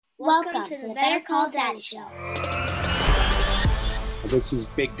Welcome to the Better Call Daddy Show. This is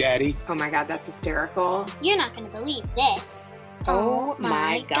Big Daddy. Oh my God, that's hysterical. You're not going to believe this. Oh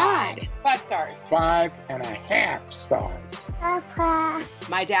my God. 5 stars. 5.5 stars. Papa.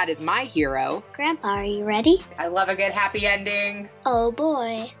 My dad is my hero. Grandpa, are you ready? I love a good happy ending. Oh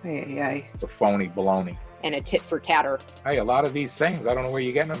boy. It's a phony baloney. And a tit for tatter. Hey, a lot of these things, I don't know where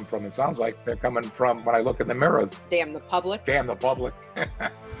you're getting them from. It sounds like they're coming from when I look in the mirrors. Damn the public. Damn the public.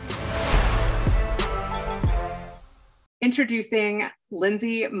 Introducing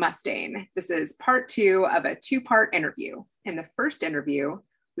Lindsay Mustaine. This is part 2 of a 2-part interview. In the first interview,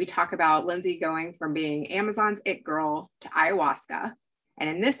 we talk about Lindsay going from being Amazon's it girl to ayahuasca. And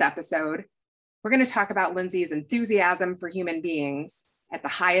in this episode, we're going to talk about Lindsay's enthusiasm for human beings at the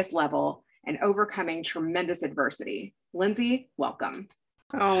highest level and overcoming tremendous adversity. Lindsay, welcome.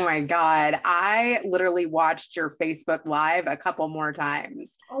 Oh my God. I literally watched your Facebook Live a couple more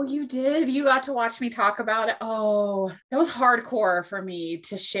times. Oh, you did? You got to watch me talk about it? Oh, that was hardcore for me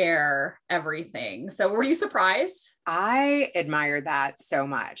to share everything. So were you surprised? I admire that so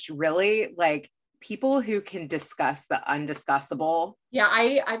much. Really, like people who can discuss the undiscussable. Yeah,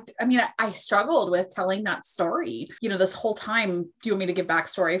 I struggled with telling that story, this whole time. Do you want me to give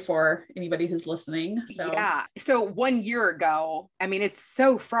backstory for anybody who's listening? Yeah. So 1 year ago, it's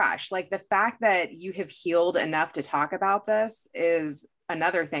so fresh. Like the fact that you have healed enough to talk about this is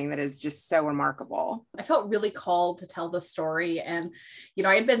another thing that is just so remarkable. I felt really called to tell the story. And,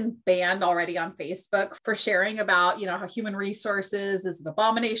 I had been banned already on Facebook for sharing about, how human resources is an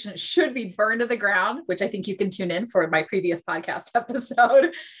abomination. It should be burned to the ground, which I think you can tune in for my previous podcast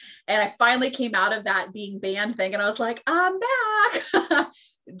episode. And I finally came out of that being banned thing. And I was like, I'm back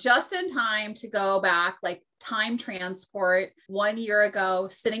just in time to go back, like time transport 1 year ago,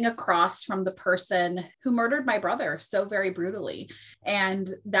 sitting across from the person who murdered my brother so very brutally. And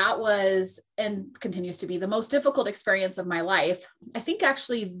that was, and continues to be, the most difficult experience of my life. I think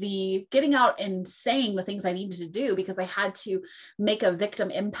actually the getting out and saying the things I needed to do, because I had to make a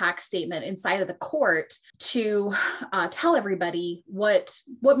victim impact statement inside of the court to tell everybody what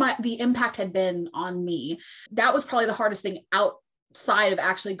the impact had been on me. That was probably the hardest thing outside of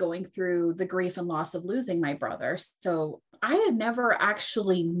actually going through the grief and loss of losing my brother. So I had never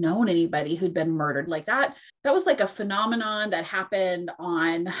actually known anybody who'd been murdered like that. That was like a phenomenon that happened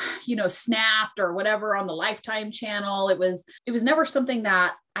on, Snapped or whatever on the Lifetime channel. It was never something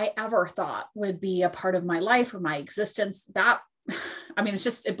that I ever thought would be a part of my life or my existence.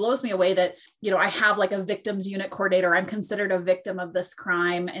 It blows me away that, I have like a victims unit coordinator. I'm considered a victim of this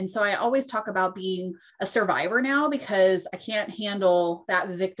crime. And so I always talk about being a survivor now because I can't handle that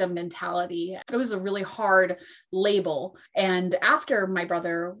victim mentality. It was a really hard label. And after my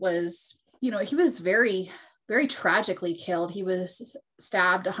brother was, he was very, very tragically killed. He was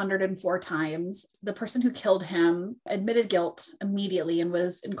stabbed 104 times. The person who killed him admitted guilt immediately and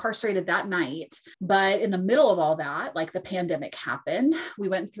was incarcerated that night. But in the middle of all that, like the pandemic happened, we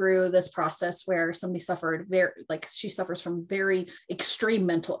went through this process where somebody she suffers from very extreme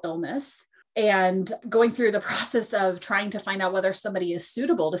mental illness. And going through the process of trying to find out whether somebody is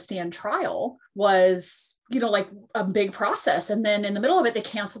suitable to stand trial was, like a big process. And then in the middle of it, they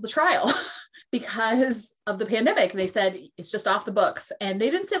canceled the trial. Because of the pandemic. They said, it's just off the books. And they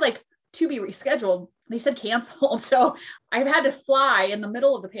didn't say like to be rescheduled. They said canceled. So I've had to fly in the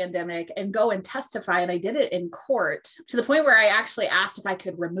middle of the pandemic and go and testify. And I did it in court to the point where I actually asked if I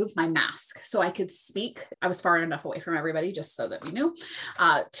could remove my mask so I could speak. I was far enough away from everybody, just so that we knew,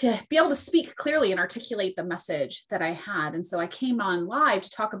 to be able to speak clearly and articulate the message that I had. And so I came on live to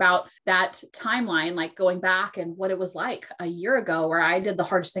talk about that timeline, like going back and what it was like a year ago where I did the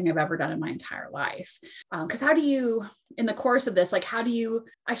hardest thing I've ever done in my entire life. Because how do you, in the course of this, like,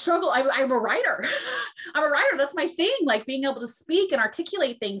 I struggle. I'm a writer. I'm a writer. That's my thing, like being able to speak and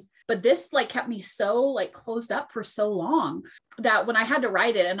articulate things. But this like kept me so like closed up for so long that when I had to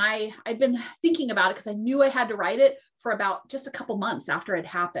write it, and I'd been thinking about it because I knew I had to write it for about just a couple months after it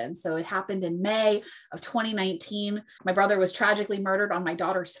happened. So it happened in May of 2019. My brother was tragically murdered on my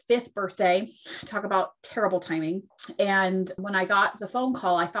daughter's 5th birthday. Talk about terrible timing. And when I got the phone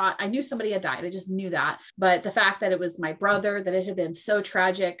call, I knew somebody had died. I just knew that. But the fact that it was my brother, that it had been so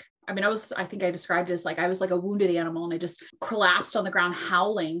tragic, I think I described it as like, I was like a wounded animal and I just collapsed on the ground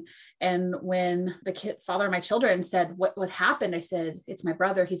howling. And when the father of my children said, what happened? I said, it's my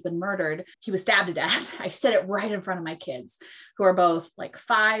brother. He's been murdered. He was stabbed to death. I said it right in front of my kids, who are both like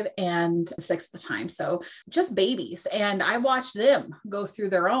 5 and 6 at the time. So just babies. And I watched them go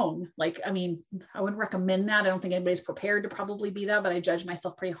through their own, I wouldn't recommend that. I don't think anybody's prepared to probably be that, but I judged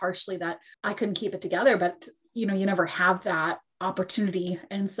myself pretty harshly that I couldn't keep it together. But, you never have that opportunity.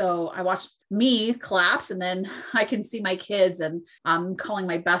 And so I watched me collapse, and then I can see my kids, and I'm calling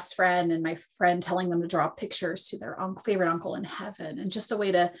my best friend and my friend, telling them to draw pictures to their favorite uncle in heaven, and just a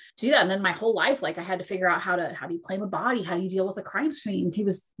way to do that. And then my whole life, like I had to figure out how do you claim a body? How do you deal with a crime scene? He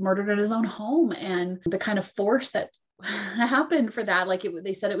was murdered at his own home, and the kind of force that happened for that. Like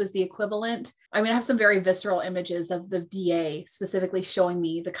they said it was the equivalent. I mean, I have some very visceral images of the DA specifically showing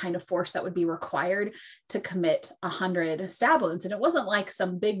me the kind of force that would be required to commit 100 stab wounds. And it wasn't like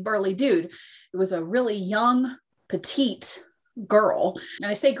some big burly dude. It was a really young, petite girl.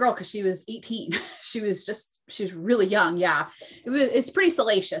 And I say girl because she was 18. She was really young. Yeah. It's pretty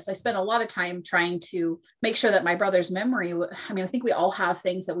salacious. I spent a lot of time trying to make sure that my brother's memory, I mean, I think we all have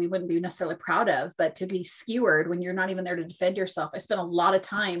things that we wouldn't be necessarily proud of, but to be skewered when you're not even there to defend yourself. I spent a lot of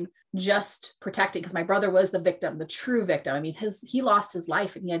time just protecting, because my brother was the victim, the true victim. I mean, he lost his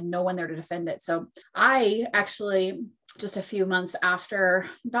life and he had no one there to defend it. So I actually, just a few months after,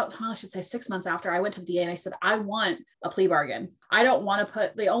 I should say 6 months after, I went to the DA and I said, I want a plea bargain. I don't want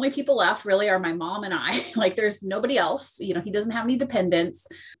to the only people left really are my mom and I. Like there's nobody else, he doesn't have any dependents.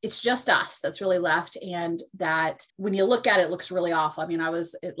 It's just us that's really left. And that when you look at it, it looks really awful. I mean,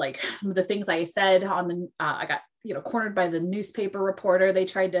 like the things I said on I got, cornered by the newspaper reporter. They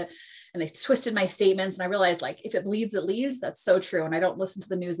tried to, and they twisted my statements. And I realized, like, if it bleeds, it leads. That's so true. And I don't listen to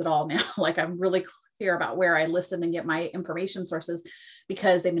the news at all now. Like I'm really clear about where I listen and get my information sources,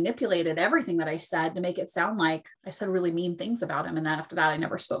 because they manipulated everything that I said to make it sound like I said really mean things about him. And then after that, I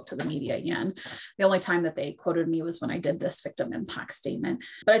never spoke to the media again. The only time that they quoted me was when I did this victim impact statement.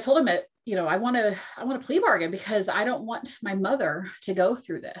 But I told him I want a plea bargain, because I don't want my mother to go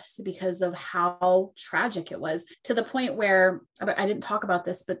through this, because of how tragic it was, to the point where I didn't talk about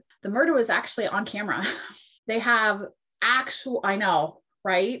this, but the murder was actually on camera. They have I know,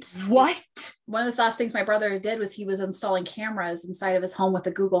 right? What? One of the last things my brother did was he was installing cameras inside of his home with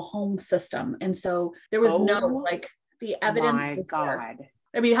a Google Home system. And so there was the evidence. My God. There.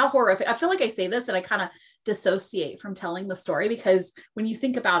 I mean, how horrific. I feel like I say this and I kind of dissociate from telling the story, because when you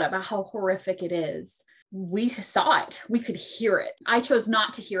think about how horrific it is, we saw it, we could hear it. I chose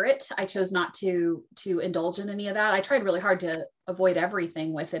not to hear it. I chose not to indulge in any of that. I tried really hard to avoid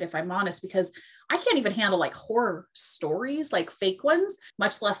everything with it, if I'm honest, because I can't even handle like horror stories, like fake ones,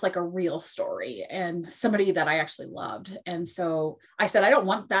 much less like a real story and somebody that I actually loved. And so I said, I don't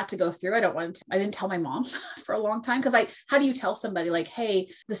want that to go through. I didn't tell my mom for a long time, because how do you tell somebody like, hey,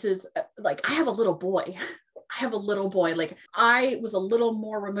 this is like, I have a little boy. Like I was a little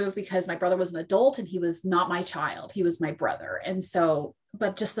more removed because my brother was an adult and he was not my child. He was my brother. And so,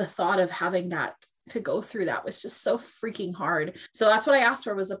 but just the thought of having that to go through that was just so freaking hard. So that's what I asked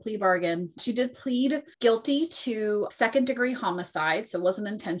for, was a plea bargain. She did plead guilty to second-degree homicide. So it wasn't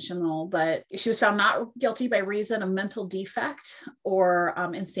intentional, but she was found not guilty by reason of mental defect or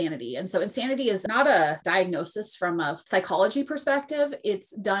insanity. And so insanity is not a diagnosis from a psychology perspective.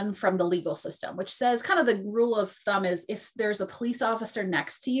 It's done from the legal system, which says kind of the rule of thumb is if there's a police officer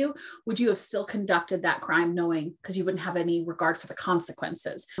next to you, would you have still conducted that crime knowing, because you wouldn't have any regard for the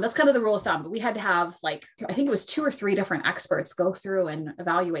consequences. That's kind of the rule of thumb, but we had to have like, I think it was 2 or 3 different experts go through and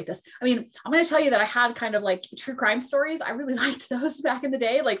evaluate this. I mean, I'm going to tell you that I had kind of like true crime stories. I really liked those back in the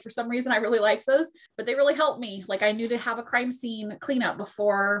day. Like for some reason, I really liked those, but they really helped me. Like I knew to have a crime scene cleanup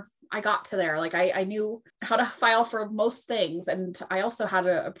before I got to there. Like I knew how to file for most things. And I also had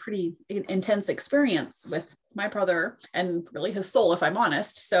a pretty intense experience with my brother and really his soul, if I'm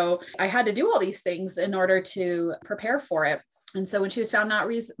honest. So I had to do all these things in order to prepare for it. And so when she was found not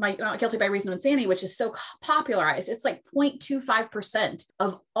guilty by reason of insanity, which is so popularized, it's like 0.25%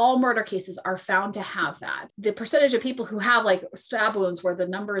 of all murder cases are found to have that. The percentage of people who have like stab wounds where the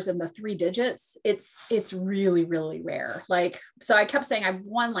numbers in the 3 digits, it's really, really rare. Like, so I kept saying I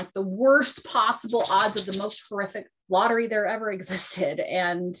won like the worst possible odds of the most horrific lottery there ever existed.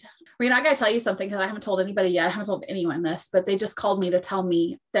 And I mean, I got to tell you something, because I haven't told anybody yet. I haven't told anyone this, but they just called me to tell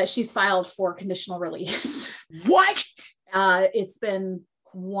me that she's filed for conditional release. What? It's been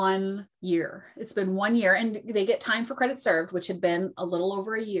 1 year. It's been 1 year, and they get time for credit served, which had been a little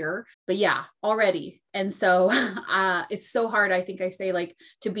over a year, but yeah, already. And so it's so hard. I think I say like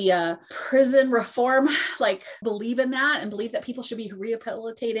to be a prison reform, like believe in that and believe that people should be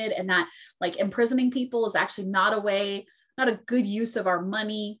rehabilitated, and that like imprisoning people is actually not a good use of our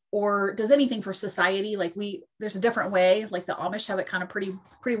money or does anything for society. Like there's a different way, like the Amish have it kind of pretty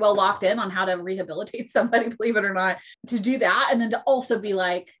well locked in on how to rehabilitate somebody, believe it or not, to do that. And then to also be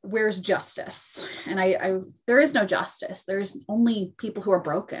like, where's justice? And there is no justice. There's only people who are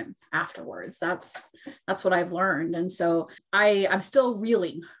broken afterwards. That's what I've learned. And so I'm still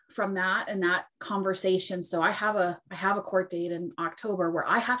reeling from that and that conversation. So I have a court date in October where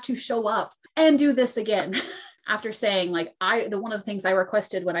I have to show up and do this again. After saying like, one of the things I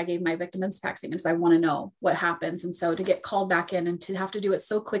requested when I gave my victim impact statement is I want to know what happens. And so to get called back in and to have to do it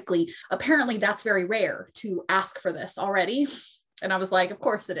so quickly, apparently that's very rare to ask for this already. And I was like, of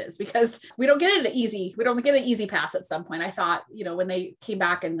course it is, because we don't get an easy pass at some point. I thought, when they came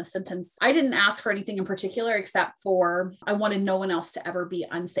back in the sentence, I didn't ask for anything in particular, except for I wanted no one else to ever be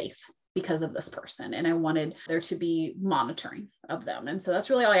unsafe because of this person. And I wanted there to be monitoring of them. And so that's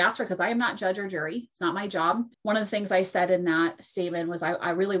really all I asked for, because I am not judge or jury. It's not my job. One of the things I said in that statement was I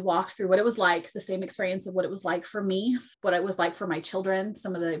really walked through what it was like, the same experience of what it was like for me, what it was like for my children,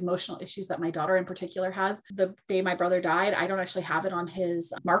 some of the emotional issues that my daughter in particular has. The day my brother died, I don't actually have it on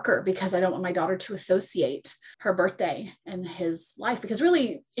his marker because I don't want my daughter to associate her birthday and his life, because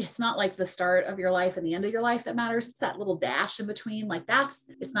really it's not like the start of your life and the end of your life that matters. It's that little dash in between. Like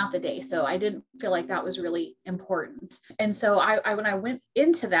it's not the day. So I didn't feel like that was really important. And so I when I went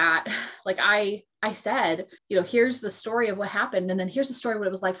into that, like I said, here's the story of what happened. And then here's the story, what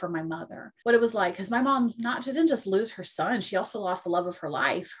it was like for my mother, what it was like. Cause my mom she didn't just lose her son. She also lost the love of her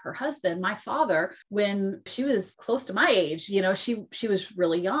life, her husband, my father, when she was close to my age. She was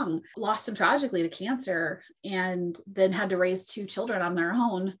really young, lost him tragically to cancer, and then had to raise 2 children on their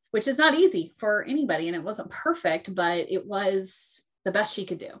own, which is not easy for anybody. And it wasn't perfect, but it was the best she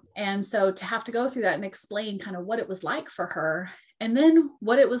could do. And so to have to go through that and explain kind of what it was like for her, and then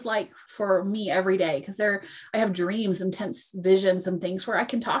what it was like for me every day, because I have dreams, intense visions and things where I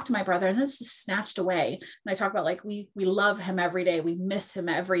can talk to my brother and it's just snatched away. And I talk about like, we love him every day. We miss him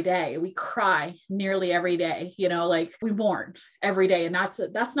every day. We cry nearly every day, like we mourn every day. And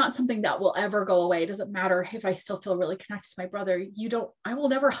that's not something that will ever go away. It doesn't matter if I still feel really connected to my brother. I will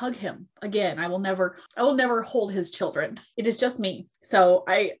never hug him again. I will never hold his children. It is just me. So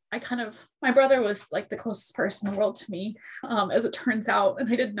my brother was like the closest person in the world to me, as it turns out. And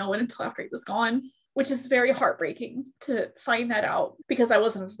I didn't know it until after he was gone, which is very heartbreaking to find that out, because I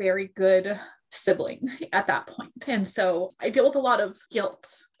wasn't a very good sibling at that point. And so I deal with a lot of guilt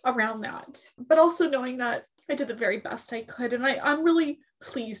around that, but also knowing that I did the very best I could. And I'm really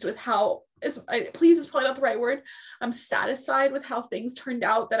pleased with pleased is probably not the right word. I'm satisfied with how things turned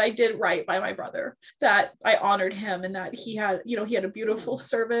out, that I did right by my brother, that I honored him, and that he had a beautiful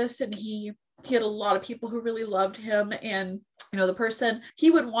service, and he had a lot of people who really loved him. And the person, he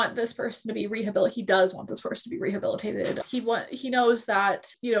would want this person to be rehabilitated. He does want this person to be rehabilitated. He knows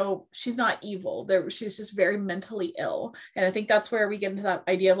that, she's not evil. She's just very mentally ill. And I think that's where we get into that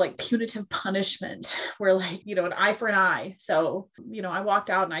idea of like punitive punishment, where like, an eye for an eye. So, I walked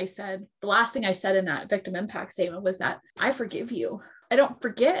out and I said, the last thing I said in that victim impact statement was that I forgive you. I don't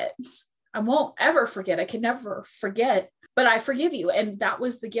forget. I won't ever forget. I can never forget. But I forgive you. And that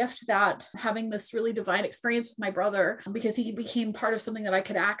was the gift, that having this really divine experience with my brother, because he became part of something that I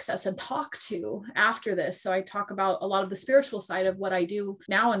could access and talk to after this. So I talk about a lot of the spiritual side of what I do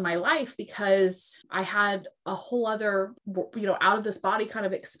now in my life, because I had a whole other, out of this body kind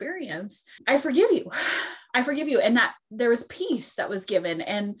of experience. I forgive you. I forgive you. And that there was peace that was given.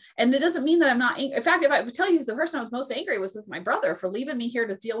 And it doesn't mean that I'm not angry. In fact, if I would tell you, the person I was most angry was with my brother for leaving me here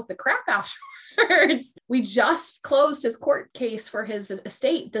to deal with the crap afterwards. We just closed his court case for his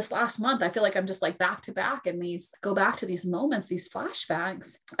estate this last month. I feel like I'm just like back to back, and go back to these moments, these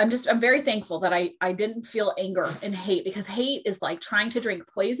flashbacks. I'm very thankful that I didn't feel anger and hate, because hate is like trying to drink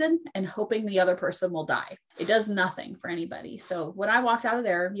poison and hoping the other person will die. It does nothing for anybody. So when I walked out of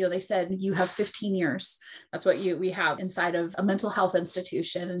there, they said, you have 15 years. That's what we have inside of a mental health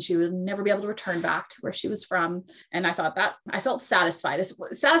institution, and she would never be able to return back to where she was from. And I thought that I felt satisfied.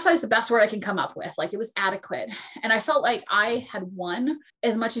 Satisfied is the best word I can come up with. Like, it was adequate. And I felt like I had won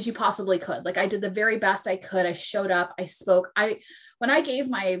as much as you possibly could. Like, I did the very best I could. I showed up, I spoke. When I gave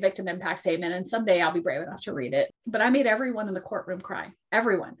my victim impact statement, and someday I'll be brave enough to read it, but I made everyone in the courtroom cry,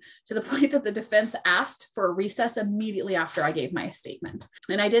 everyone, to the point that the defense asked for a recess immediately after I gave my statement.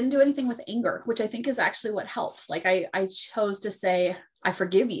 And I didn't do anything with anger, which I think is actually what helped. Like, I chose to say, I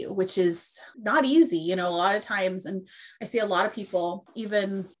forgive you, which is not easy, a lot of times. And I see a lot of people,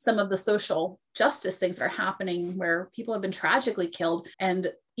 even some of the social justice things that are happening where people have been tragically killed.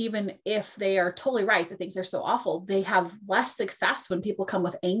 And even if they are totally right that things are so awful, they have less success when people come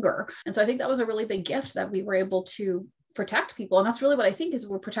with anger. And so I think that was a really big gift, that we were able to protect people. And that's really what I think is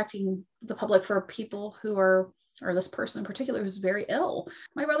we're protecting the public for people who are, or this person in particular who's very ill.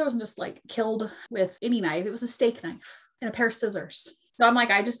 My brother wasn't just like killed with any knife. It was a steak knife and a pair of scissors. So I'm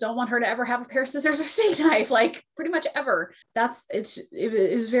like, I just don't want her to ever have a pair of scissors or steak knife, like pretty much ever.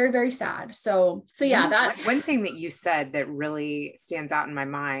 It was very, very sad. So yeah, that one thing that you said that really stands out in my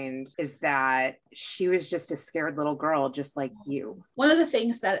mind is that she was just a scared little girl, just like you. One of the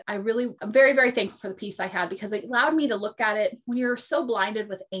things that I'm very, very thankful for the piece I had, because it allowed me to look at it when you're so blinded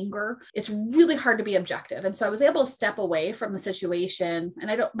with anger, it's really hard to be objective. And so I was able to step away from the situation,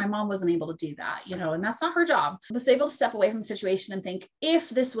 and my mom wasn't able to do that, and that's not her job. I was able to step away from the situation and think, if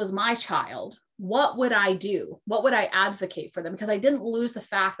this was my child, what would I do? What would I advocate for them? Because I didn't lose the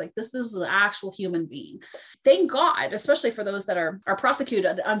fact like this is an actual human being. Thank God, especially for those that are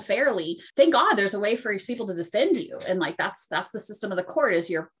prosecuted unfairly. Thank God there's a way for these people to defend you. And like, that's the system of the court, is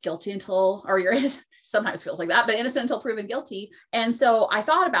you're guilty until, or you're sometimes feels like that, but innocent until proven guilty. And so I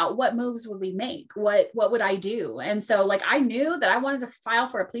thought about what moves would we make? What would I do? And so like, I knew that I wanted to file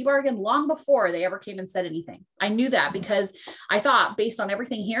for a plea bargain long before they ever came and said anything. I knew that because I thought, based on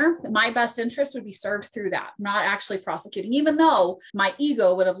everything here, my best interest would be served through that, not actually prosecuting, even though my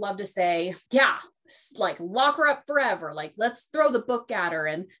ego would have loved to say, yeah, like lock her up forever. Like, let's throw the book at her.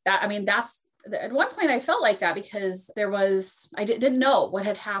 And that, I mean, that's, at one point I felt like that because I didn't know what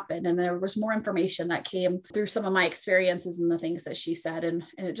had happened. And there was more information that came through some of my experiences and the things that she said. And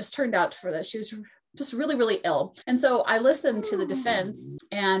it just turned out for that she was just really, really ill. And so I listened to the defense,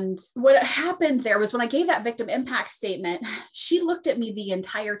 and what happened there was when I gave that victim impact statement, she looked at me the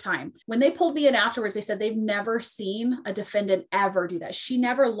entire time. When they pulled me in afterwards, they said they've never seen a defendant ever do that. She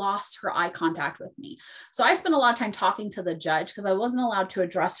never lost her eye contact with me. So I spent a lot of time talking to the judge because I wasn't allowed to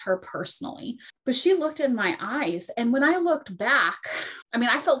address her personally, but she looked in my eyes. And when I looked back, I mean,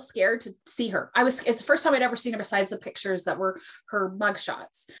 I felt scared to see her. It's the first time I'd ever seen her besides the pictures that were her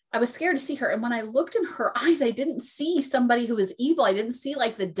mugshots. I was scared to see her. And when I looked in her eyes, I didn't see somebody who was evil. I didn't see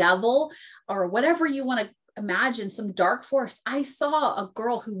like the devil or whatever you want to imagine, some dark force. I saw a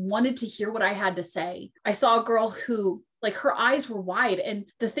girl who wanted to hear what I had to say. I saw a girl who, like, her eyes were wide, and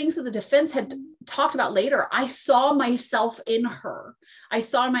the things that the defense had talked about later, I saw myself in her. I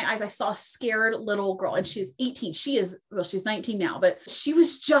saw in my eyes, I saw a scared little girl, and she's 18. She's 19 now, but she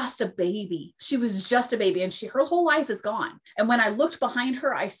was just a baby. She was just a baby, and her whole life is gone. And when I looked behind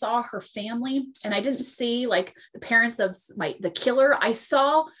her, I saw her family, and I didn't see like the parents of the killer. I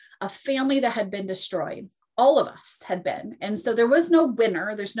saw a family that had been destroyed. All of us had been. And so there was no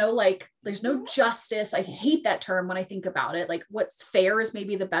winner. There's no justice. I hate that term when I think about it. Like, what's fair is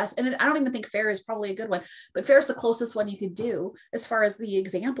maybe the best. And I don't even think fair is probably a good one, but fair is the closest one you could do as far as the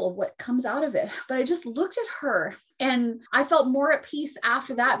example of what comes out of it. But I just looked at her and I felt more at peace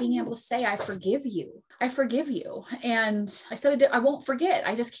after that, being able to say, I forgive you. I forgive you. And I said, I won't forget.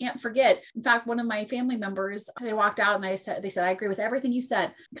 I just can't forget. In fact, one of my family members, they walked out and they said, I agree with everything you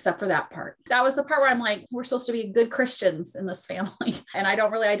said, except for that part. That was the part where I'm like, we're supposed to be good Christians in this family. And I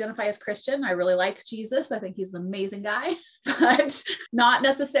don't really identify as Christian. I really like Jesus. I think he's an amazing guy, but not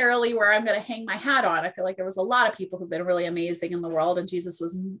necessarily where I'm going to hang my hat on. I feel like there was a lot of people who've been really amazing in the world, and Jesus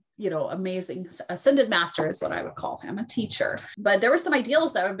was, amazing. Ascended master is what I would call him, a teacher. But there were some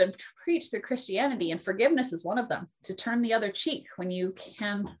ideals that have been preached through Christianity, and forgiveness is one of them. To turn the other cheek when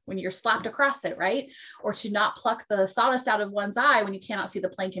you're slapped across it, right? Or to not pluck the sawdust out of one's eye when you cannot see the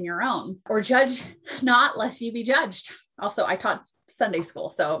plank in your own. Or judge not lest you be judged. Also, I taught Sunday school,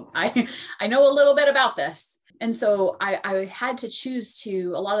 so I know a little bit about this. And so I had to choose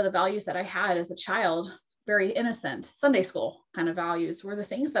to, a lot of the values that I had as a child, very innocent Sunday school kind of values, were the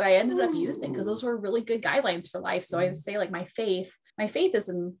things that I ended up using because those were really good guidelines for life. So I would say, like, my faith is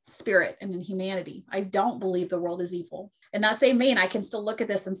in spirit and in humanity. I don't believe the world is evil. In that same vein, I can still look at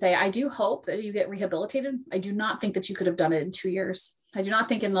this and say, I do hope that you get rehabilitated. I do not think that you could have done it in 2 years. I do not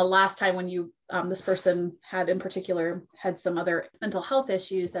think in the last time when you, this person had some other mental health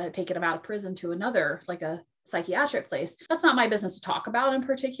issues that had taken him out of prison to another, like a psychiatric place. That's not my business to talk about in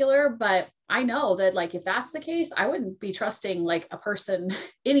particular, but I know that, like, if that's the case, I wouldn't be trusting like a person,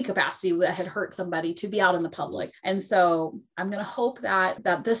 any capacity that had hurt somebody, to be out in the public. And so I'm going to hope that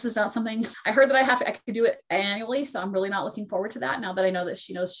this is not something. I heard that I could do it annually. So I'm really not looking forward to that now that I know that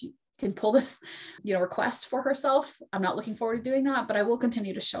she knows she can pull this, request for herself. I'm not looking forward to doing that, but I will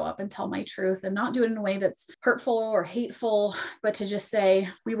continue to show up and tell my truth and not do it in a way that's hurtful or hateful, but to just say,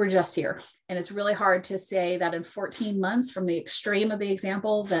 we were just here. And it's really hard to say that in 14 months from the extreme of the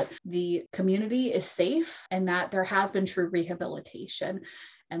example that the community is safe and that there has been true rehabilitation.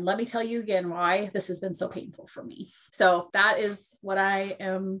 And let me tell you again why this has been so painful for me. So that is what I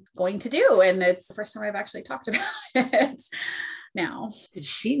am going to do. And it's the first time I've actually talked about it now. Did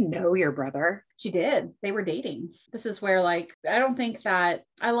she know your brother? She did. They were dating. This is where, like, I don't think that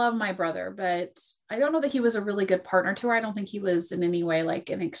I love my brother, but I don't know that he was a really good partner to her. I don't think he was in any way like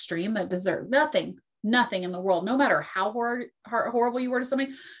an extreme that deserved nothing in the world, no matter how horrible you were to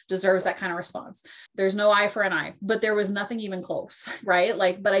somebody, deserves that kind of response. There's no eye for an eye, but there was nothing even close, right?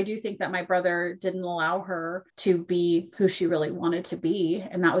 Like, but I do think that my brother didn't allow her to be who she really wanted to be.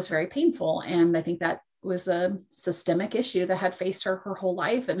 And that was very painful. And I think that was a systemic issue that had faced her whole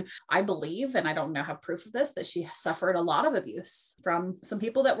life. And I believe, and I don't know, have proof of this, that she suffered a lot of abuse from some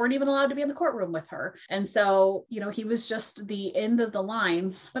people that weren't even allowed to be in the courtroom with her. And so, you know, he was just the end of the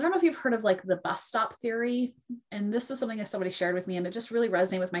line. But I don't know if you've heard of like the bus stop theory. And this was something that somebody shared with me, and it just really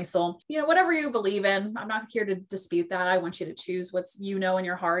resonated with my soul. You know, whatever you believe in, I'm not here to dispute that. I want you to choose what's, you know, in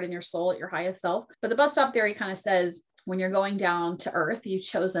your heart and your soul at your highest self. But the bus stop theory kind of says, when you're going down to earth, you've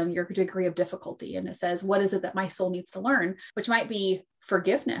chosen your degree of difficulty. And it says, what is it that my soul needs to learn? Which might be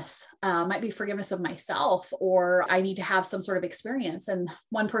forgiveness, might be forgiveness of myself, or I need to have some sort of experience. And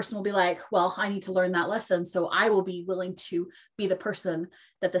one person will be like, well, I need to learn that lesson, so I will be willing to be the person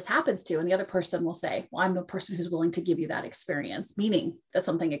that this happens to. And the other person will say, well, I'm the person who's willing to give you that experience, meaning that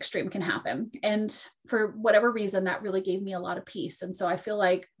something extreme can happen. And for whatever reason, that really gave me a lot of peace. And so I feel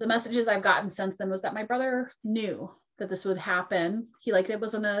like the messages I've gotten since then was that my brother knew that this would happen. He like, it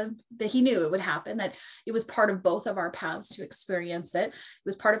wasn't that he knew it would happen, that it was part of both of our paths to experience it. It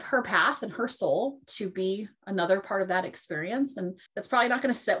was part of her path and her soul to be another part of that experience. And that's probably not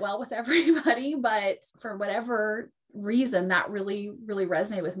going to sit well with everybody, but for whatever reason, that really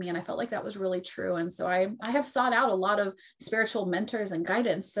resonated with me. And I felt like that was really true. And so I have sought out a lot of spiritual mentors and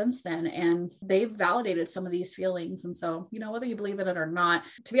guidance since then, and they've validated some of these feelings. And so, you know, whether you believe in it or not,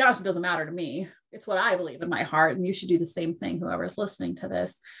 to be honest, it doesn't matter to me. It's what I believe in my heart. And you should do the same thing, whoever's listening to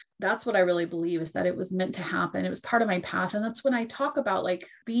this. That's what I really believe, is that it was meant to happen. It was part of my path. And that's when I talk about like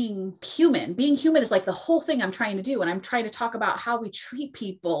being human is like the whole thing I'm trying to do. And I'm trying to talk about how we treat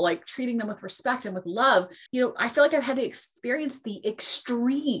people, like treating them with respect and with love. You know, I feel like I've had to experience the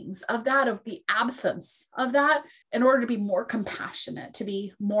extremes of that, of the absence of that, in order to be more compassionate, to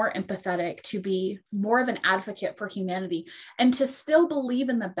be more empathetic, to be more of an advocate for humanity, and to still believe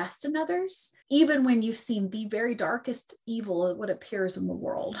in the best in others, even when you've seen the very darkest evil of what appears in the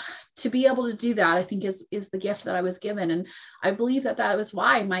world. To be able to do that, I think is the gift that I was given. And I believe that was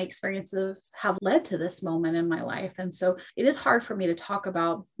why my experiences have led to this moment in my life. And so it is hard for me to talk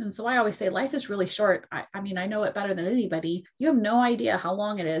about. And so I always say life is really short. I mean, I know it better than anybody. You have no idea how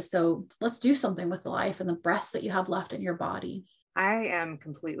long it is. So let's do something with the life and the breaths that you have left in your body. I am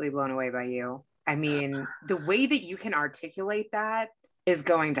completely blown away by you. I mean, the way that you can articulate that is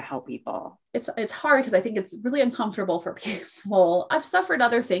going to help people. It's hard because I think it's really uncomfortable for people. I've suffered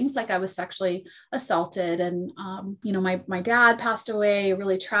other things, like I was sexually assaulted, and you know, my dad passed away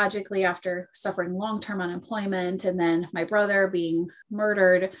really tragically after suffering long-term unemployment, and then my brother being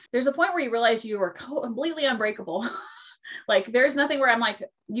murdered. There's a point where you realize you are completely unbreakable. Like there's nothing where I'm like,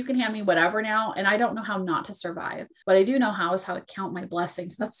 you can hand me whatever now. And I don't know how not to survive, but I do know how to count my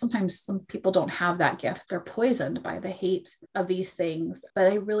blessings. That's sometimes some people don't have that gift. They're poisoned by the hate of these things. But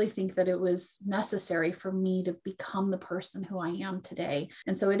I really think that it was necessary for me to become the person who I am today.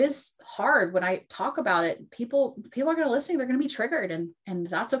 And so it is hard when I talk about it. People are going to listen, they're going to be triggered, and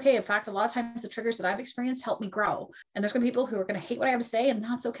that's okay. In fact, a lot of times the triggers that I've experienced help me grow. And there's going to be people who are going to hate what I have to say, and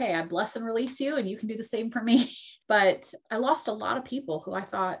that's okay. I bless and release you, and you can do the same for me. But I lost a lot of people who I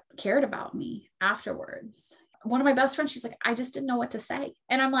thought cared about me afterwards. One of my best friends, she's like, I just didn't know what to say.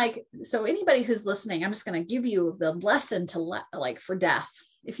 And I'm like, so anybody who's listening, I'm just going to give you the lesson to like for death.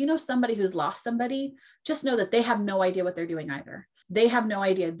 If you know somebody who's lost somebody, just know that they have no idea what they're doing either. They have no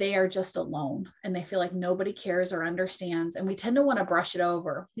idea. They are just alone, and they feel like nobody cares or understands. And we tend to want to brush it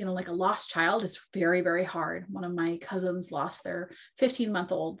over. You know, like a lost child is very, very hard. One of my cousins lost their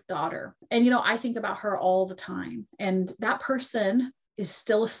 15-month-old daughter. And, you know, I think about her all the time. And that person is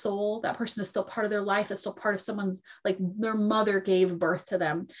still a soul. That person is still part of their life. It's still part of someone's, like their mother gave birth to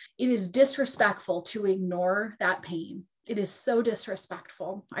them. It is disrespectful to ignore that pain. It is so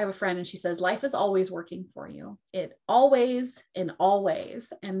disrespectful. I have a friend and she says, life is always working for you. It always, in all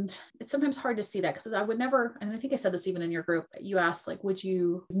ways. And it's sometimes hard to see that, because I would never, and I think I said this even in your group, you asked, like, would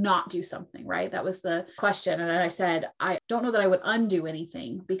you not do something, right? That was the question. And I said, I don't know that I would undo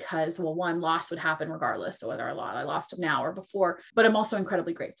anything, because, well, one, loss would happen regardless. So whether I lost him now or before, but I'm also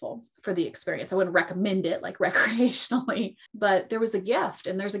incredibly grateful for the experience. I wouldn't recommend it like recreationally, but there was a gift,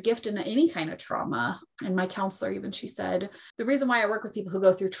 and there's a gift in any kind of trauma. And my counselor, even, she said, said, the reason why I work with people who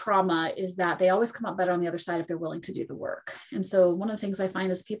go through trauma is that they always come out better on the other side if they're willing to do the work. And so one of the things I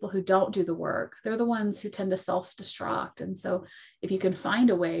find is people who don't do the work, they're the ones who tend to self-destruct. And so if you can find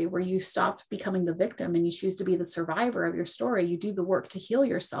a way where you stop becoming the victim and you choose to be the survivor of your story, you do the work to heal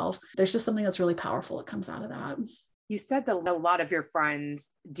yourself, there's just something that's really powerful that comes out of that. You said that a lot of your friends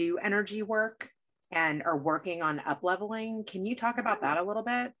do energy work and are working on up-leveling. Can you talk about that a little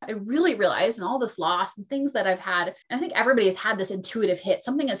bit? I really realized in all this loss and things that I've had, and I think everybody has had this intuitive hit.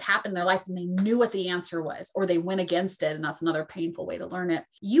 Something has happened in their life and they knew what the answer was, or they went against it. And that's another painful way to learn it.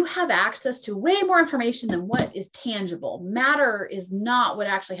 You have access to way more information than what is tangible. Matter is not what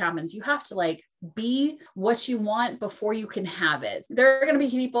actually happens. You have to be what you want before you can have it. There are going to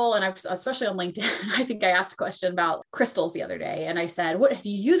be people, and especially on LinkedIn, I think I asked a question about crystals the other day. And I said, what if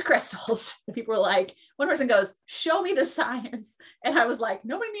you use crystals? And people were like, one person goes, show me the science. And I was like,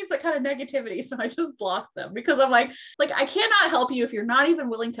 nobody needs that kind of negativity. So I just blocked them because I'm like, I cannot help you if you're not even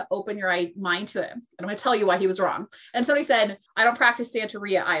willing to open your mind to it. And I'm going to tell you why he was wrong. And somebody said, I don't practice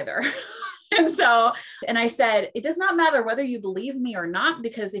Santeria either. And I said, it does not matter whether you believe me or not,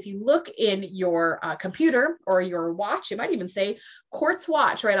 because if you look in your computer or your watch, it might even say quartz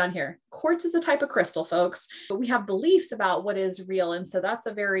watch right on here. Quartz is a type of crystal, folks, but we have beliefs about what is real. And so that's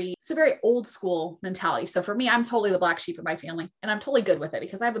a very old school mentality. So for me, I'm totally the black sheep of my family, and I'm totally good with it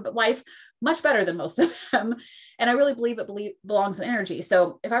because I have a life much better than most of them. And I really believe it belongs in energy.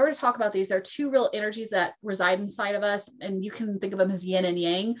 So if I were to talk about these, there are two real energies that reside inside of us, and you can think of them as yin and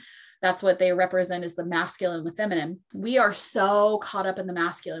yang. That's what they represent, is the masculine and the feminine. We are so caught up in the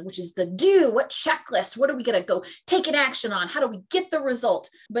masculine, which is the do, what checklist, what are we going to go take an action on? How do we get the result?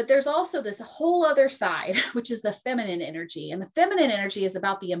 But there's also this whole other side, which is the feminine energy. And the feminine energy is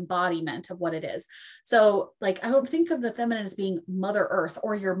about the embodiment of what it is. So I don't think of the feminine as being Mother Earth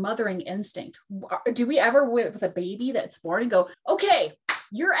or your mothering instinct. Do we ever with a baby that's born and go, okay,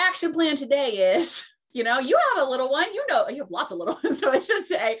 your action plan today is... you have a little one, you have lots of little ones. So I should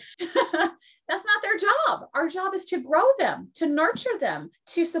say that's not their job. Our job is to grow them, to nurture them,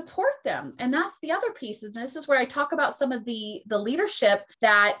 to support them. And that's the other piece. And this is where I talk about some of the leadership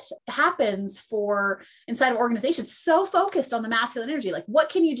that happens for inside of organizations, so focused on the masculine energy. What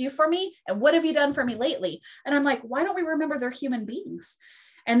can you do for me? And what have you done for me lately? And I'm like, why don't we remember they're human beings?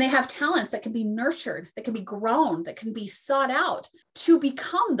 And they have talents that can be nurtured, that can be grown, that can be sought out to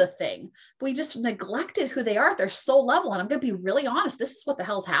become the thing. We just neglected who they are at their soul level. And I'm going to be really honest. This is what the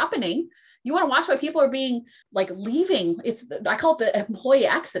hell's happening. You want to watch why people are being leaving. I call it the employee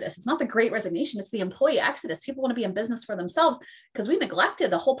exodus. It's not the great resignation. It's the employee exodus. People want to be in business for themselves because we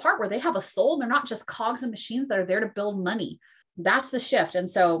neglected the whole part where they have a soul and they're not just cogs and machines that are there to build money. That's the shift. And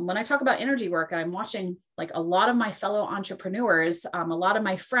so when I talk about energy work, and I'm watching a lot of my fellow entrepreneurs, a lot of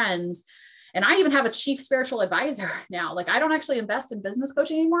my friends, and I even have a chief spiritual advisor now. I don't actually invest in business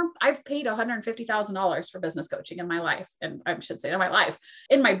coaching anymore. I've paid $150,000 for business coaching in my life. And I should say in my life,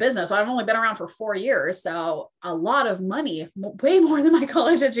 in my business. So I've only been around for 4 years. So a lot of money, way more than my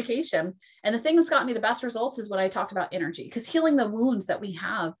college education. And the thing that's gotten me the best results is what I talked about energy, because healing the wounds that we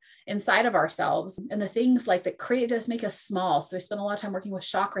have inside of ourselves and the things that create us, make us small. So I spend a lot of time working with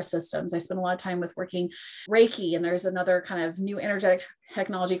chakra systems. I spend a lot of time with working Reiki. And there's another kind of new energetic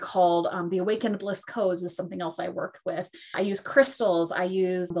technology called the Awakened Bliss Codes is something else I work with. I use crystals. I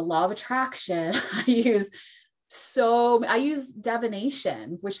use the law of attraction. I use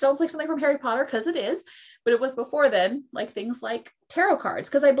divination, which sounds like something from Harry Potter, because it is, but it was before then, things like tarot cards,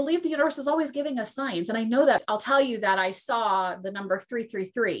 because I believe the universe is always giving us signs. And I know that. I'll tell you that I saw the number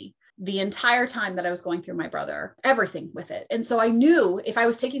 333 the entire time that I was going through my brother, everything with it. And so I knew if I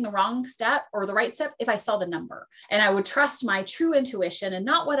was taking the wrong step or the right step, if I saw the number, and I would trust my true intuition and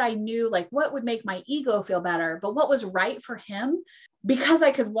not what I knew, what would make my ego feel better, but what was right for him, because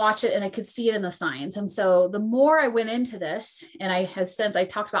I could watch it and I could see it in the signs. And so the more I went into this, and I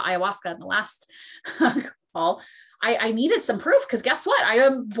talked about ayahuasca in the last call, I needed some proof, because guess what? I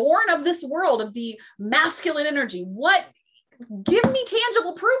am born of this world of the masculine energy. Give me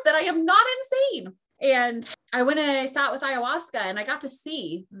tangible proof that I am not insane. And I went and I sat with ayahuasca, and I got to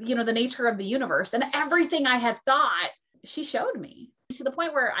see, the nature of the universe, and everything I had thought, she showed me, to the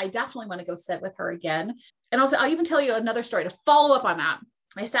point where I definitely want to go sit with her again. And I'll even tell you another story to follow up on that.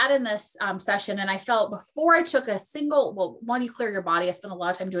 I sat in this session, and I felt before I took one, you clear your body. I spent a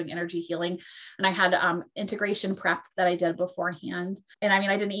lot of time doing energy healing, and I had integration prep that I did beforehand. And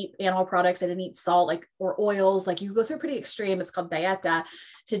I didn't eat animal products. I didn't eat salt, or oils. You go through pretty extreme. It's called dieta,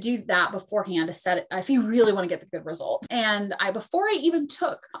 to do that beforehand, to set it, if you really want to get the good results. And before I even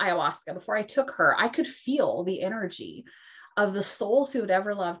took ayahuasca, before I took her, I could feel the energy of the souls who had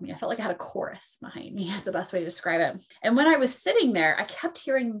ever loved me. I felt like I had a chorus behind me is the best way to describe it. And when I was sitting there, I kept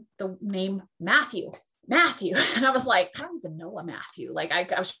hearing the name Matthew. And I was like, I don't even know a Matthew. Like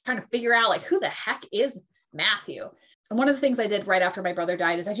I was trying to figure out like, who the heck is Matthew? And one of the things I did right after my brother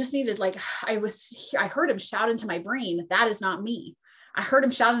died is I just needed, like, I heard him shout into my brain, that is not me. I heard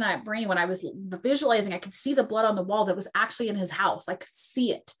him shout in that brain when I was visualizing, I could see the blood on the wall that was actually in his house. I could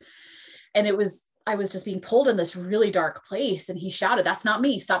see it. And I was just being pulled in this really dark place. And he shouted, that's not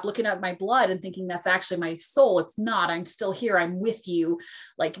me. Stop looking at my blood and thinking that's actually my soul. It's not. I'm still here. I'm with you.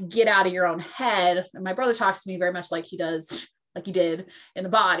 Like, get out of your own head. And my brother talks to me very much like he does, like he did in The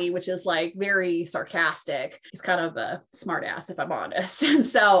Body, which is like very sarcastic. He's kind of a smart ass, if I'm honest. And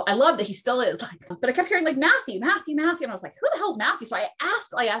so I love that he still is like, but I kept hearing like Matthew. And I was like, who the hell's Matthew? So I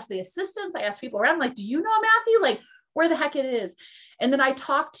asked the assistants, I asked people around, I'm like, do you know Matthew? Like, where the heck it is? And then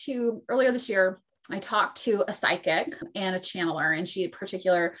earlier this year, I talked to a psychic and a channeler, and she in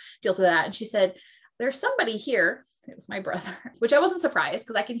particular deals with that. And she said, there's somebody here. It was my brother, which I wasn't surprised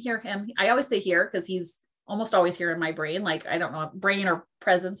because I can hear him. I always say here because he's almost always here in my brain. Like, I don't know, brain or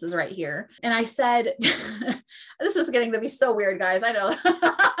presence is right here. And I said, this is getting to be so weird, guys. I know,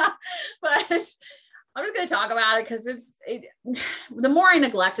 but I'm just going to talk about it because the more I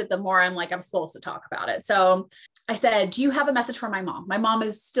neglect it, the more I'm like, I'm supposed to talk about it. So I said, do you have a message for my mom? My mom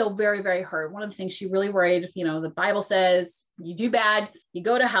is still very, very hurt. One of the things she really worried, the Bible says you do bad, you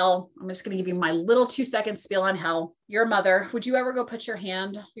go to hell. I'm just going to give you my little 2-second spiel on hell. Your mother, would you ever go put your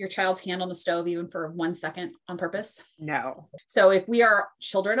child's hand on the stove even for 1 second on purpose? No. So if we are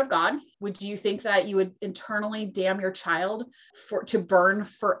children of God, would you think that you would internally damn your child to burn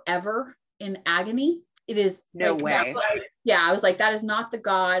forever in agony? It is no way. I was like, that is not the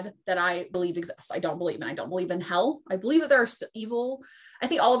God that I believe exists. I don't believe in. I don't believe in hell. I believe that there's evil. I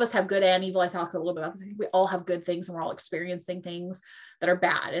think all of us have good and evil. I talked a little bit about this. I think we all have good things and we're all experiencing things that are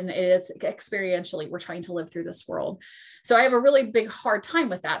bad. And it's experientially, we're trying to live through this world. So I have a really big hard time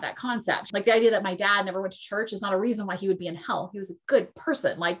with that concept. Like the idea that my dad never went to church is not a reason why he would be in hell. He was a good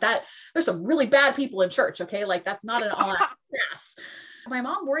person like that. There's some really bad people in church. Okay. Like that's not an all access. My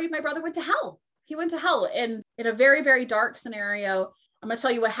mom worried my brother went to hell. He went to hell. And in a very, very dark scenario, I'm going to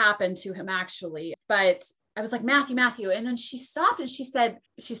tell you what happened to him actually. But I was like, Matthew. And then she stopped and she said,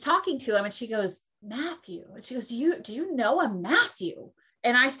 she's talking to him and she goes, Matthew. And she goes, do you know a Matthew?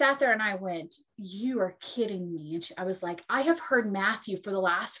 And I sat there and I went, you are kidding me. And I was like, I have heard Matthew for the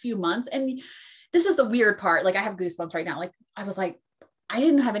last few months. And this is the weird part. Like I have goosebumps right now. Like I was like, I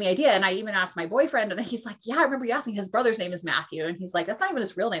didn't have any idea. And I even asked my boyfriend and he's like, yeah, I remember you asking. His brother's name is Matthew. And he's like, that's not even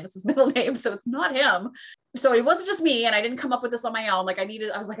his real name. It's his middle name. So it's not him. So it wasn't just me. And I didn't come up with this on my own. Like I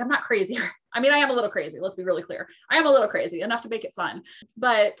was like, I'm not crazy. I mean, I am a little crazy. Let's be really clear. I am a little crazy enough to make it fun.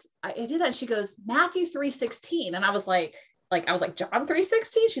 But I did that. And she goes, Matthew 3:16. And I was like, John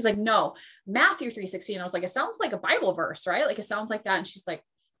 3:16. She's like, no, Matthew 3:16. I was like, it sounds like a Bible verse, right? Like it sounds like that. And she's like,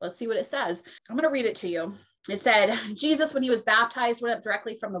 let's see what it says. I'm going to read it to you. It said, Jesus, when he was baptized, went up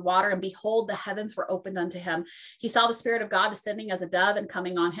directly from the water, and behold, the heavens were opened unto him. He saw the Spirit of God descending as a dove and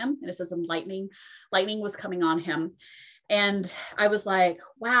coming on him. And it says, and lightning was coming on him. And I was like,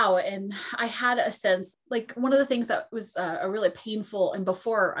 wow. And I had a sense, like one of the things that was a really painful, and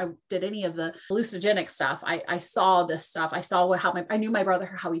before I did any of the hallucinogenic stuff, I saw this stuff. I saw I knew my brother,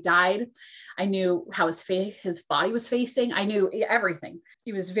 how he died. I knew how his body was facing. I knew everything.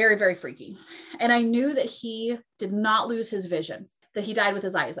 He was very, very freaky. And I knew that he did not lose his vision, that he died with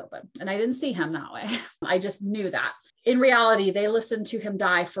his eyes open. And I didn't see him that way. I just knew that. In reality, they listened to him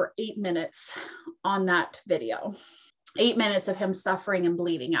die for 8 minutes on that video. 8 minutes of him suffering and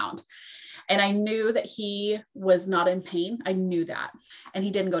bleeding out. And I knew that he was not in pain. I knew that. And he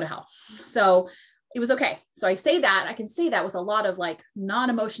didn't go to hell. So it was okay. So I can say that with a lot of like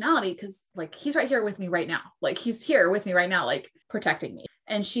non-emotionality, because like he's right here with me right now. Like he's here with me right now, like protecting me.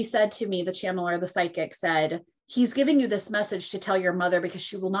 And she said to me, the channeler, the psychic said, he's giving you this message to tell your mother because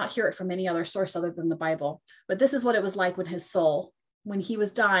she will not hear it from any other source other than the Bible. But this is what it was like when his soul, when he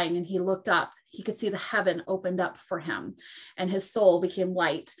was dying and he looked up, he could see the heaven opened up for him and his soul became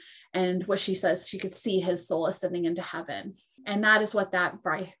light. And what she says, she could see his soul ascending into heaven. And that is what that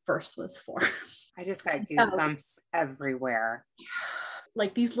verse was for. I just got goosebumps everywhere.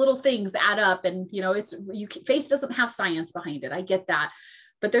 Like these little things add up, and faith doesn't have science behind it. I get that.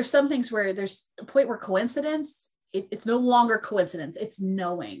 But there's some things where there's a point where coincidence, it's no longer coincidence, it's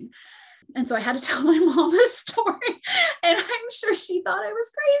knowing. And so I had to tell my mom this story, and I'm sure she thought I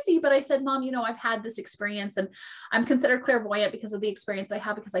was crazy, but I said, Mom, I've had this experience and I'm considered clairvoyant because of the experience I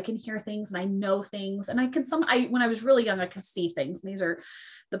have, because I can hear things and I know things. And when I was really young, I could see things. And these are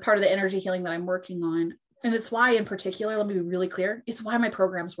the part of the energy healing that I'm working on. And it's why, in particular, let me be really clear, it's why my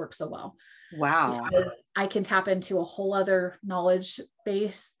programs work so well. Wow. Because I can tap into a whole other knowledge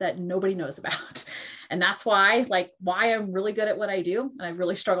base that nobody knows about. And that's why I'm really good at what I do. And I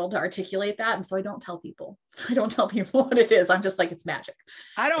really struggled to articulate that. And so I don't tell people what it is. I'm just like, it's magic.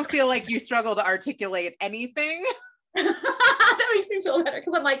 I don't feel like you struggle to articulate anything. That makes me feel better,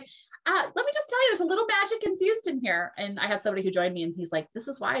 because I'm like, let me just tell you, there's a little magic infused in here. And I had somebody who joined me and he's like, this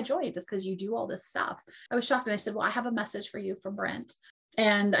is why I joined, just because you do all this stuff. I was shocked. And I said, well, I have a message for you from Brent.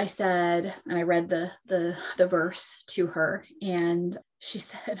 And I said, and I read the verse to her, and she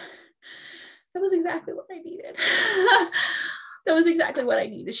said, that was exactly what I needed. That was exactly what I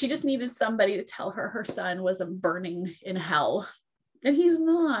needed. She just needed somebody to tell her son wasn't burning in hell. And he's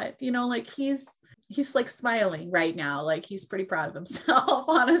not, like he's like smiling right now. Like he's pretty proud of himself,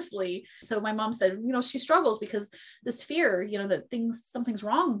 honestly. So my mom said, she struggles because this fear, that something's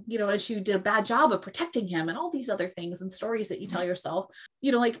wrong, and she did a bad job of protecting him and all these other things and stories that you tell yourself,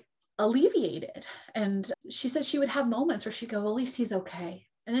 like alleviated. And she said she would have moments where she'd go, well, at least he's okay.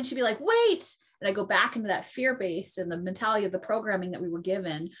 And then she'd be like, wait. And I go back into that fear-based and the mentality of the programming that we were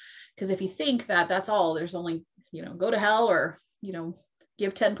given. Because if you think that that's all, there's only, go to hell or,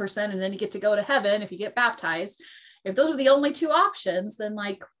 give 10% and then you get to go to heaven if you get baptized. If those are the only two options, then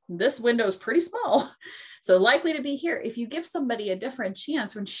this window is pretty small. So likely to be here. If you give somebody a different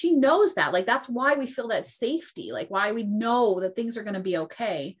chance, when she knows that, that's why we feel that safety, why we know that things are going to be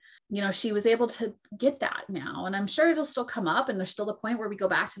okay. She was able to get that now. And I'm sure it'll still come up. And there's still the point where we go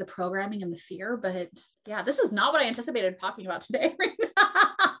back to the programming and the fear, but this is not what I anticipated talking about today.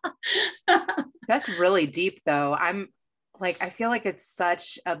 That's really deep though. I feel like it's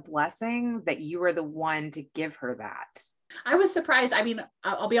such a blessing that you were the one to give her that. I was surprised. I mean,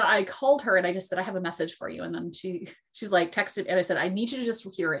 I'll be honest, I called her and I just said, I have a message for you. And then she's like texted, and I said, I need you to just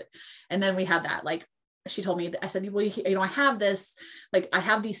hear it. And then we had that, she told me, I said, well, I have this, I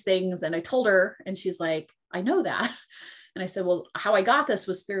have these things. And I told her, and she's like, I know that. And I said, well, how I got this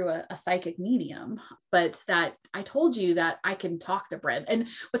was through a psychic medium, but that I told you that I can talk to Brent. And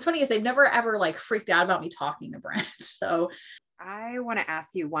what's funny is they've never ever freaked out about me talking to Brent. So I want to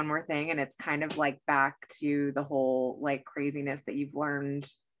ask you one more thing. And it's kind of back to the whole craziness that you've learned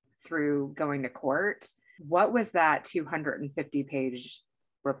through going to court. What was that 250-page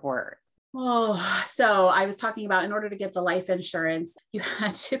report? Oh, so I was talking about, in order to get the life insurance, you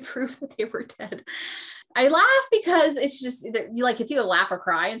had to prove that they were dead. I laugh because it's just it's either laugh or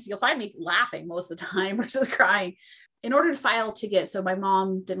cry. And so you'll find me laughing most of the time versus crying. In order to file to get, so my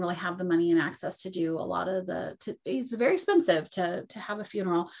mom didn't really have the money and access to do a lot of it's very expensive to have a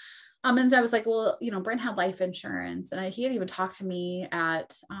funeral. And I was like, well, Brent had life insurance, and he had even talked to me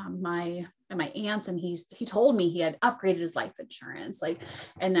at my aunt's, and he told me he had upgraded his life insurance,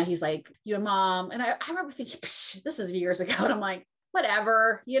 and that he's like, you and mom. And I remember thinking, this is years ago. And I'm like,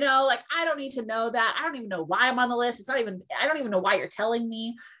 whatever, I don't need to know that. I don't even know why I'm on the list. I don't even know why you're telling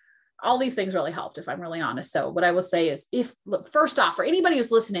me. All these things really helped, if I'm really honest. So what I will say is, look, first off, for anybody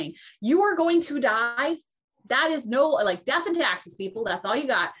who's listening, you are going to die. That is death and taxes, people. That's all you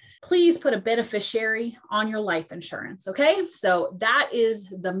got. Please put a beneficiary on your life insurance. Okay. So that is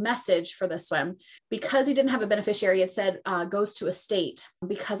the message for this one. Because he didn't have a beneficiary, it said goes to estate,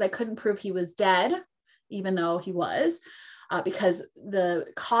 because I couldn't prove he was dead, even though he was. Because the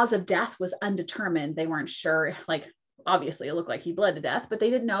cause of death was undetermined. They weren't sure, obviously it looked like he bled to death, but they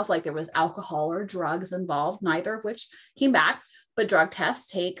didn't know if there was alcohol or drugs involved, neither of which came back. But drug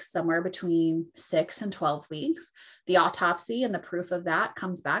tests take somewhere between 6 and 12 weeks. The autopsy and the proof of that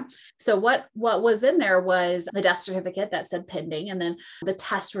comes back. So what was in there was the death certificate that said pending, and then the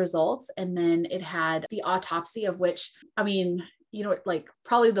test results. And then it had the autopsy, of which,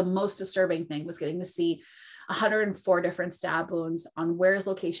 probably the most disturbing thing was getting to see 104 different stab wounds on where his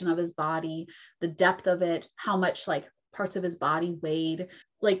location of his body, the depth of it, how much parts of his body weighed,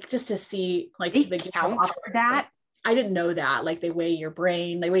 just to see they count that. I didn't know that. They weigh your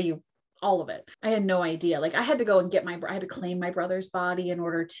brain, they weigh you, all of it. I had no idea. I had to go and I had to claim my brother's body in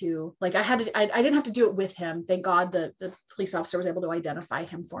order to, I didn't have to do it with him. Thank God the police officer was able to identify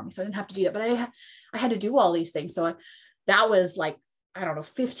him for me. So I didn't have to do that, but I had to do all these things. So that was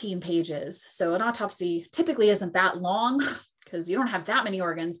 15 pages. So an autopsy typically isn't that long because you don't have that many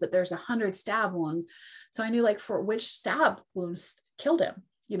organs, but there's 100 stab wounds. So I knew for which stab wounds killed him,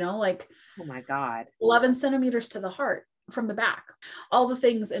 oh my God, 11 centimeters to the heart, from the back. All the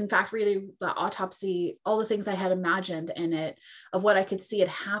things, in fact, reading the autopsy, all the things I had imagined in it of what I could see had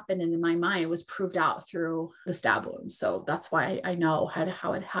happened in my mind was proved out through the stab wounds. So that's why I know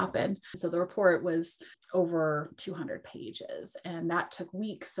how it happened. So the report was over 200 pages, and that took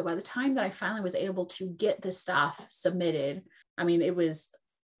weeks. So by the time that I finally was able to get this stuff submitted, I mean, it was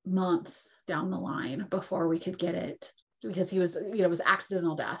months down the line before we could get it, because he was, it was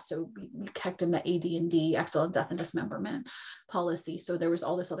accidental death. So we kicked in the AD&D, accidental death and dismemberment policy. So there was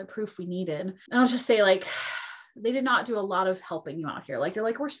all this other proof we needed. And I'll just say, like, they did not do a lot of helping you out here. Like, they're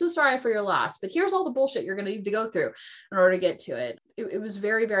like, we're so sorry for your loss, but here's all the bullshit you're going to need to go through in order to get to it. It was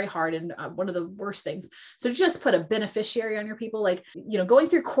very, very hard. And one of the worst things. So just put a beneficiary on your people, like, going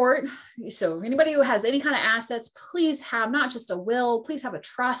through court. So anybody who has any kind of assets, please have not just a will, please have a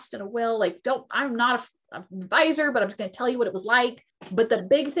trust and a will. Like, I'm not an advisor, but I'm just going to tell you what it was like. But the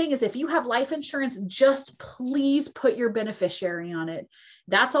big thing is, if you have life insurance, just please put your beneficiary on it.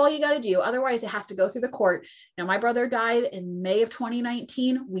 That's all you got to do. Otherwise, it has to go through the court. Now, my brother died in May of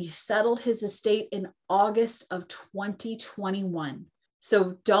 2019. We settled his estate in August of 2021.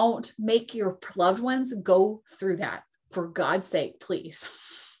 So don't make your loved ones go through that. For God's sake, please.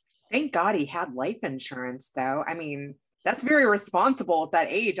 Thank God he had life insurance, though. I mean, that's very responsible at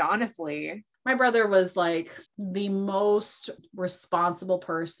that age, honestly. My brother was like the most responsible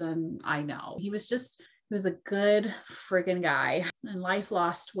person I know. He was a good friggin' guy, and life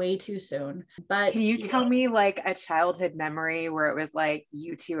lost way too soon. But can you tell me like a childhood memory where it was like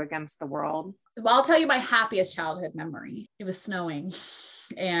you two against the world? Well, I'll tell you my happiest childhood memory. It was snowing.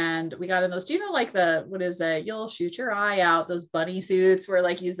 And we got in those, you'll shoot your eye out, those bunny suits where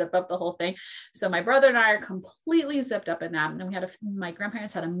like you zip up the whole thing. So my brother and I are completely zipped up in that. And my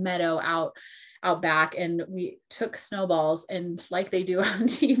grandparents had a meadow out back, and we took snowballs, and like they do on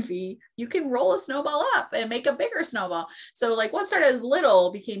TV, you can roll a snowball up and make a bigger snowball. So like what started as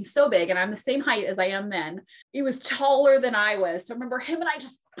little became so big, and I'm the same height as I am then. It was taller than I was. So I remember him and I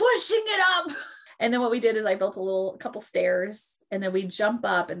just pushing it up. And then what we did is I built a couple stairs, and then we jump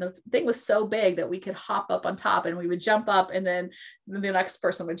up, and the thing was so big that we could hop up on top, and we would jump up, and then the next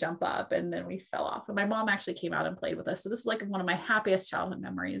person would jump up, and then we fell off. And my mom actually came out and played with us. So this is like one of my happiest childhood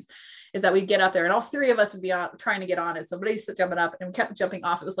memories, is that we'd get up there and all three of us would be trying to get on it. Somebody's jumping up and we kept jumping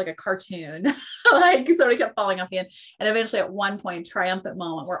off. It was like a cartoon, like somebody kept falling off the end. And eventually at one point, triumphant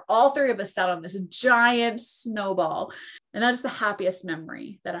moment where all three of us sat on this giant snowball. And that is the happiest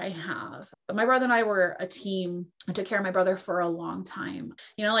memory that I have. But my brother and I were a team. I took care of my brother for a long time.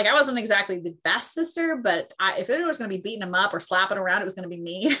 Like I wasn't exactly the best sister, but if anyone was going to be beating him up or slapping around, it was going to be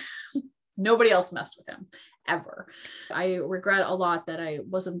me. Nobody else messed with him ever. I regret a lot that I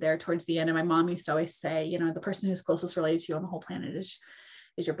wasn't there towards the end. And my mom used to always say, the person who's closest related to you on the whole planet is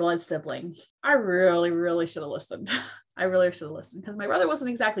your blood sibling. I really, really should have listened. I really should have listened, because my brother wasn't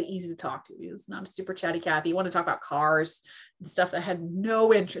exactly easy to talk to. He was not a super chatty Cathy. He wanted to talk about cars and stuff that had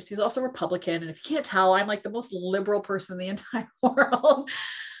no interest. He was also Republican. And if you can't tell, I'm like the most liberal person in the entire world.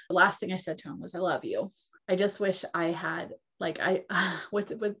 The last thing I said to him was, I love you. I just wish I had, with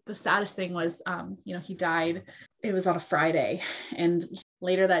the saddest thing was, he died. It was on a Friday. And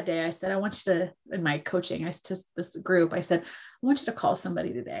later that day, I said, I want you to, in my coaching, to this group, I said, I want you to call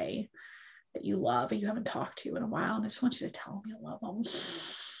somebody today that you love and you haven't talked to in a while. And I just want you to tell them you love them.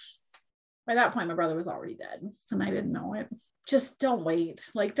 By that point, my brother was already dead and I didn't know it. Just don't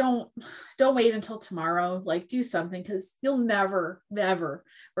wait. Don't wait until tomorrow. Do something, because you'll never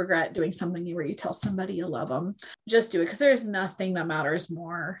regret doing something where you tell somebody you love them. Just do it, because there's nothing that matters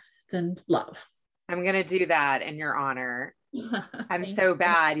more than love. I'm going to do that in your honor. I'm so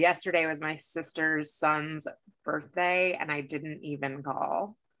bad. Yesterday was my sister's son's birthday and I didn't even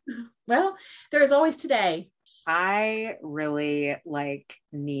call. Well, there's always today. I really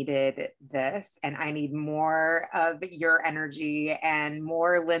needed this, and I need more of your energy and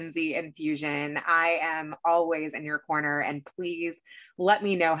more Lindsay infusion. I am always in your corner, and please let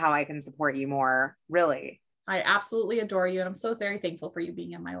me know how I can support you more. Really. I absolutely adore you. And I'm so very thankful for you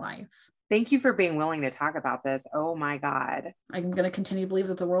being in my life. Thank you for being willing to talk about this. Oh my God. I'm going to continue to believe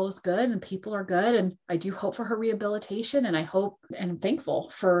that the world is good and people are good. And I do hope for her rehabilitation. And I hope and I'm thankful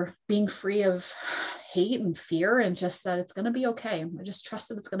for being free of hate and fear, and just that it's going to be okay. I just trust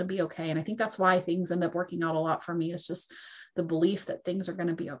that it's going to be okay. And I think that's why things end up working out a lot for me. It's just the belief that things are going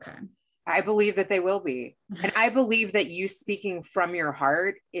to be okay. I believe that they will be. And I believe that you speaking from your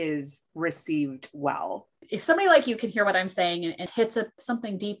heart is received well. If somebody like you can hear what I'm saying and hits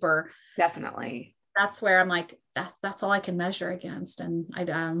something deeper, definitely. That's where I'm like, that's all I can measure against. And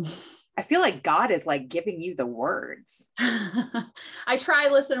I feel like God is like giving you the words. I try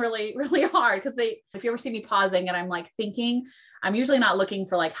to listen really, really hard because if you ever see me pausing and I'm like thinking, I'm usually not looking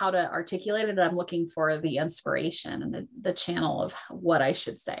for like how to articulate it. I'm looking for the inspiration and the channel of what I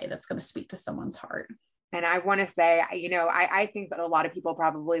should say that's going to speak to someone's heart. And I want to say, I think that a lot of people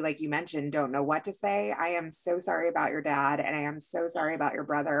probably, like you mentioned, don't know what to say. I am so sorry about your dad, and I am so sorry about your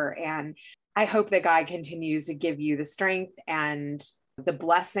brother. And I hope that God continues to give you the strength and the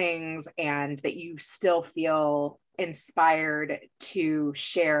blessings, and that you still feel inspired to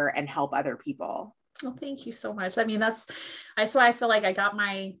share and help other people. Well, thank you so much. I mean, that's why I feel like I got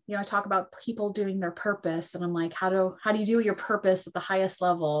my, I talk about people doing their purpose, and I'm like, how do you do your purpose at the highest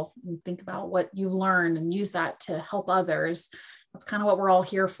level and think about what you learned and use that to help others. That's kind of what we're all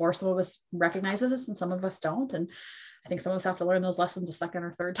here for. Some of us recognize this and some of us don't. And I think some of us have to learn those lessons a second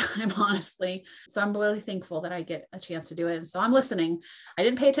or third time, honestly. So I'm really thankful that I get a chance to do it. And so I'm listening. I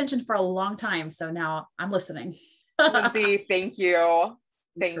didn't pay attention for a long time. So now I'm listening. Lindsay, thank you.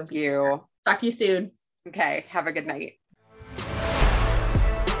 Thank you. Talk to you soon. Okay. Have a good night.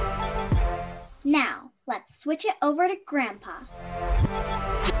 Now, let's switch it over to Grandpa.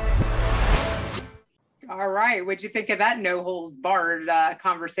 All right. What'd you think of that no holds barred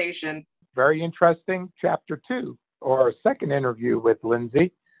conversation? Very interesting. Chapter 2, or second interview with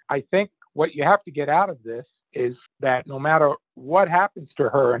Lindsay. I think what you have to get out of this is that no matter what happens to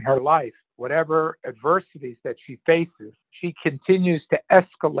her in her life, whatever adversities that she faces, she continues to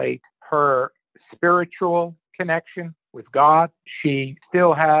escalate her spiritual connection with God. She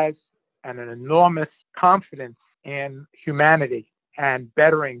still has an enormous confidence in humanity and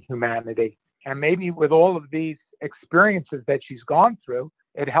bettering humanity. And maybe with all of these experiences that she's gone through,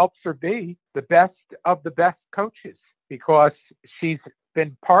 it helps her be the best of the best coaches, because she's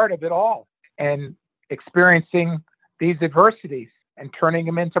been part of it all and experiencing these adversities and turning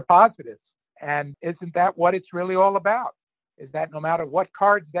them into positives. And isn't that what it's really all about? Is that no matter what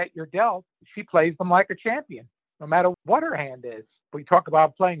cards that you're dealt, she plays them like a champion, no matter what her hand is. We talk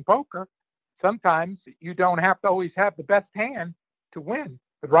about playing poker. Sometimes you don't have to always have the best hand to win,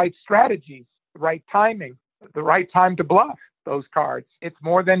 the right strategies, the right timing, the right time to bluff those cards. It's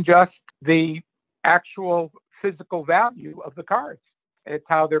more than just the actual physical value of the cards. It's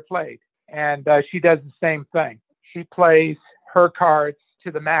how they're played. And she does the same thing. She plays her cards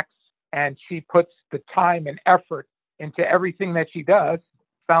to the max, and she puts the time and effort into everything that she does.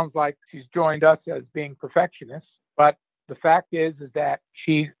 Sounds like she's joined us as being perfectionists, but the fact is that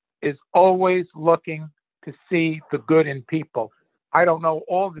she is always looking to see the good in people. I don't know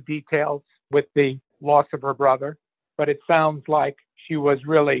all the details with the loss of her brother, but it sounds like she was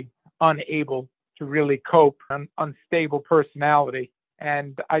really unable to really cope, an unstable personality.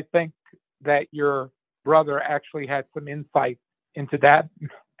 And I think that your brother actually had some insight into that.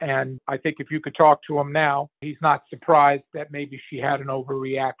 And I think if you could talk to him now, he's not surprised that maybe she had an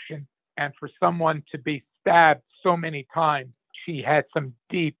overreaction. And for someone to be stabbed so many times, she had some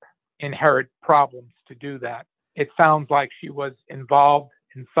deep inherent problems to do that. It sounds like she was involved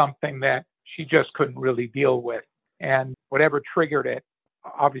in something that she just couldn't really deal with. And whatever triggered it,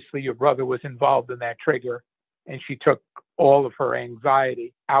 obviously your brother was involved in that trigger, and she took all of her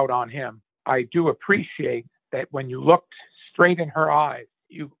anxiety out on him. I do appreciate that when you looked straight in her eyes,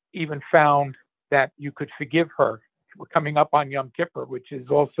 you even found that you could forgive her. We're coming up on Yom Kippur, which is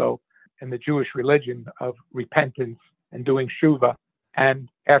also in the Jewish religion of repentance and doing Shuvah and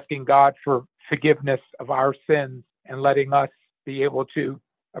asking God for forgiveness of our sins and letting us be able to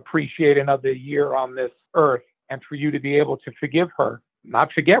appreciate another year on this earth, and for you to be able to forgive her,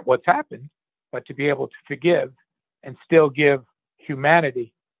 not forget what's happened, but to be able to forgive and still give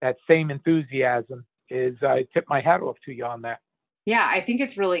humanity that same enthusiasm I tip my hat off to you on that. Yeah, I think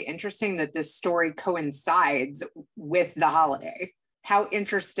it's really interesting that this story coincides with the holiday. How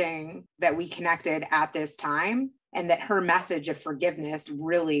interesting that we connected at this time, and that her message of forgiveness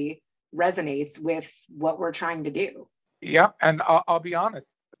really resonates with what we're trying to do. Yeah, and I'll be honest.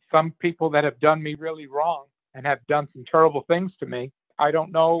 Some people that have done me really wrong and have done some terrible things to me, I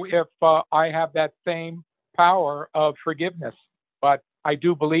don't know if I have that same power of forgiveness, but I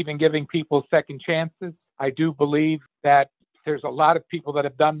do believe in giving people second chances. I do believe that there's a lot of people that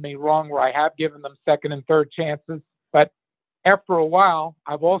have done me wrong where I have given them second and third chances. But after a while,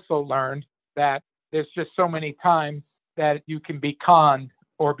 I've also learned that there's just so many times that you can be conned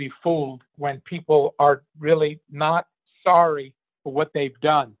or be fooled when people are really not sorry for what they've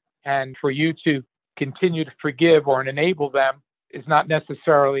done. And for you to continue to forgive or enable them is not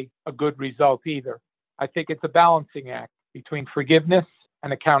necessarily a good result either. I think it's a balancing act between forgiveness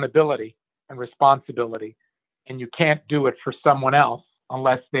and accountability and responsibility. And you can't do it for someone else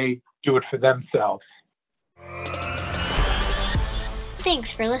unless they do it for themselves.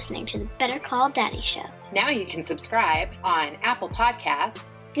 Thanks for listening to the Better Call Daddy Show. Now you can subscribe on Apple Podcasts,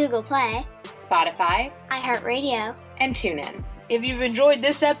 Google Play, Spotify, iHeartRadio, and TuneIn. If you've enjoyed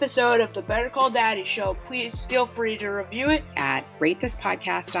this episode of the Better Call Daddy Show, please feel free to review it at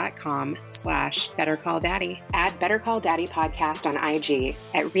ratethispodcast.com/BetterCallDaddy. Add Better Call Daddy Podcast on IG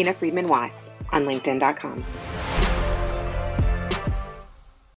at Rena Friedman Watts on LinkedIn.com.